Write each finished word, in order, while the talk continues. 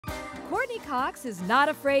Courteney Cox is not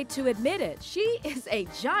afraid to admit it. She is a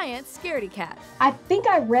giant scaredy cat. I think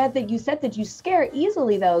I read that you said that you scare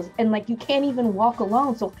easily though, and like you can't even walk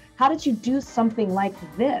alone. So how did you do something like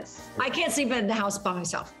this? I can't sleep in the house by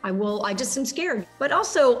myself. I just am scared. But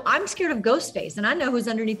also, I'm scared of Ghostface, and I know who's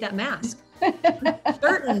underneath that mask.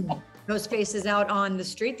 Certain Ghostface is out on the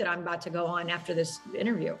street that I'm about to go on after this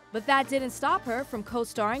interview. But that didn't stop her from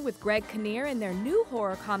co-starring with Greg Kinnear in their new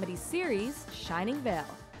horror comedy series, Shining Vale.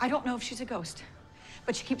 I don't know if she's a ghost,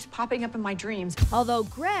 but she keeps popping up in my dreams. Although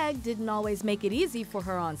Greg didn't always make it easy for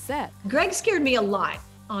her on set. Greg scared me a lot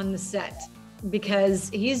on the set because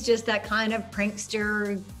he's just that kind of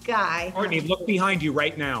prankster guy. Courtney, look behind you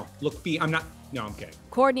right now. I'm kidding.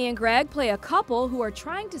 Courtney and Greg play a couple who are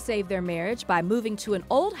trying to save their marriage by moving to an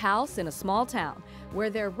old house in a small town where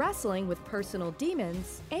they're wrestling with personal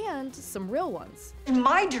demons and some real ones. In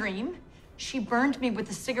my dream, she burned me with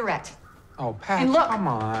a cigarette. Oh, Pat, And look. come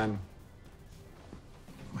on.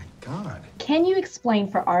 Oh my God. Can you explain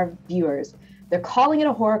for our viewers? They're calling it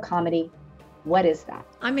a horror comedy. What is that?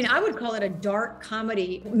 I mean, I would call it a dark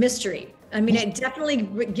comedy mystery. I mean, it definitely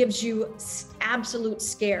gives you absolute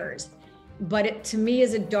scares. But it, to me,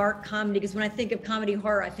 is a dark comedy because when I think of comedy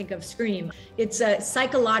horror, I think of Scream. It's a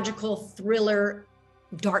psychological thriller,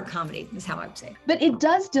 dark comedy is how I would say. But it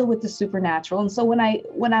does deal with the supernatural. And so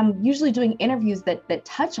when I'm usually doing interviews that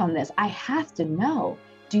touch on this, I have to know,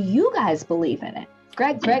 do you guys believe in it?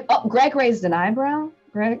 Greg raised an eyebrow.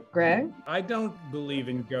 Greg? I don't believe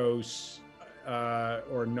in ghosts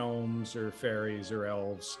or gnomes or fairies or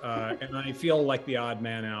elves. And I feel like the odd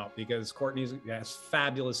man out because Courtney has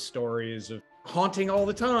fabulous stories of haunting all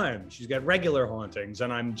the time. She's got regular hauntings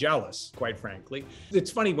and I'm jealous, quite frankly.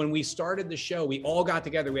 It's funny, when we started the show, we all got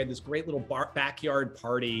together. We had this great little backyard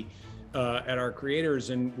party at our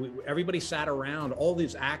creators, and everybody sat around, all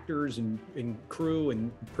these actors and crew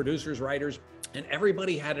and producers, writers, and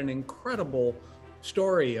everybody had an incredible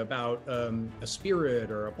story about a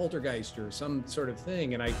spirit or a poltergeist or some sort of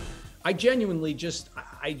thing. And I genuinely just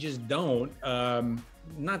don't.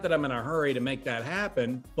 Not that I'm in a hurry to make that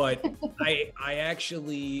happen, but I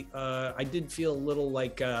actually, I did feel a little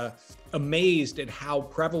like amazed at how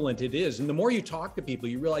prevalent it is. And the more you talk to people,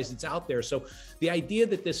 you realize it's out there. So the idea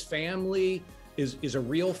that this family is a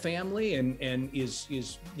real family and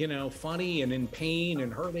is funny and in pain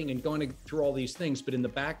and hurting and going through all these things, but in the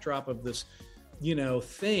backdrop of this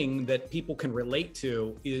thing that people can relate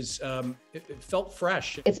to is, it felt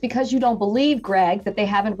fresh. It's because you don't believe, Greg, that they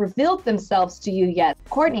haven't revealed themselves to you yet.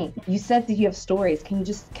 Courtney, you said that you have stories. Can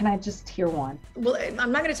I just hear one? Well,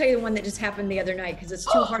 I'm not going to tell you the one that just happened the other night because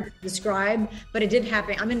it's too hard to describe, but it did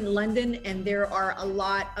happen. I'm in London and there are a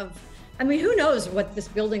lot of, I mean, who knows what this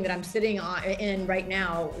building that I'm sitting in right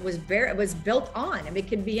now was built on. I mean, it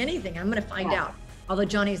could be anything. I'm going to find out. Although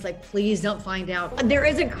Johnny's like, please don't find out. There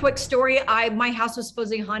is a quick story. My house was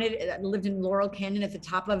supposedly haunted. I lived in Laurel Canyon at the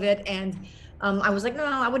top of it. And I was like, no,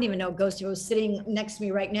 I wouldn't even know a ghost. It was sitting next to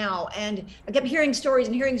me right now. And I kept hearing stories.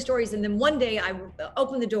 And then one day I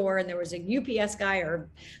opened the door and there was a UPS guy or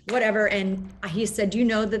whatever. And he said, do you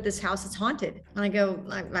know that this house is haunted? And I go,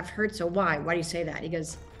 I've heard, so why? Why do you say that? He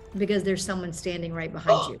goes, because there's someone standing right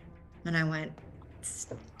behind you. And I went, it's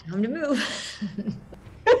time to move.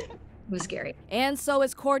 It was scary. And so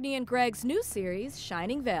is Courtney and Greg's new series,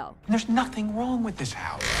 Shining Vale. There's nothing wrong with this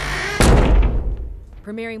house.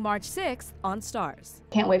 Premiering March 6th on Starz.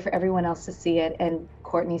 Can't wait for everyone else to see it, and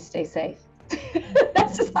Courtney, stay safe.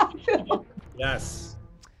 That's just how I feel. Yes.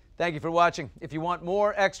 Thank you for watching. If you want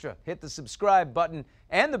more extra, hit the subscribe button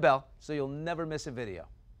and the bell so you'll never miss a video.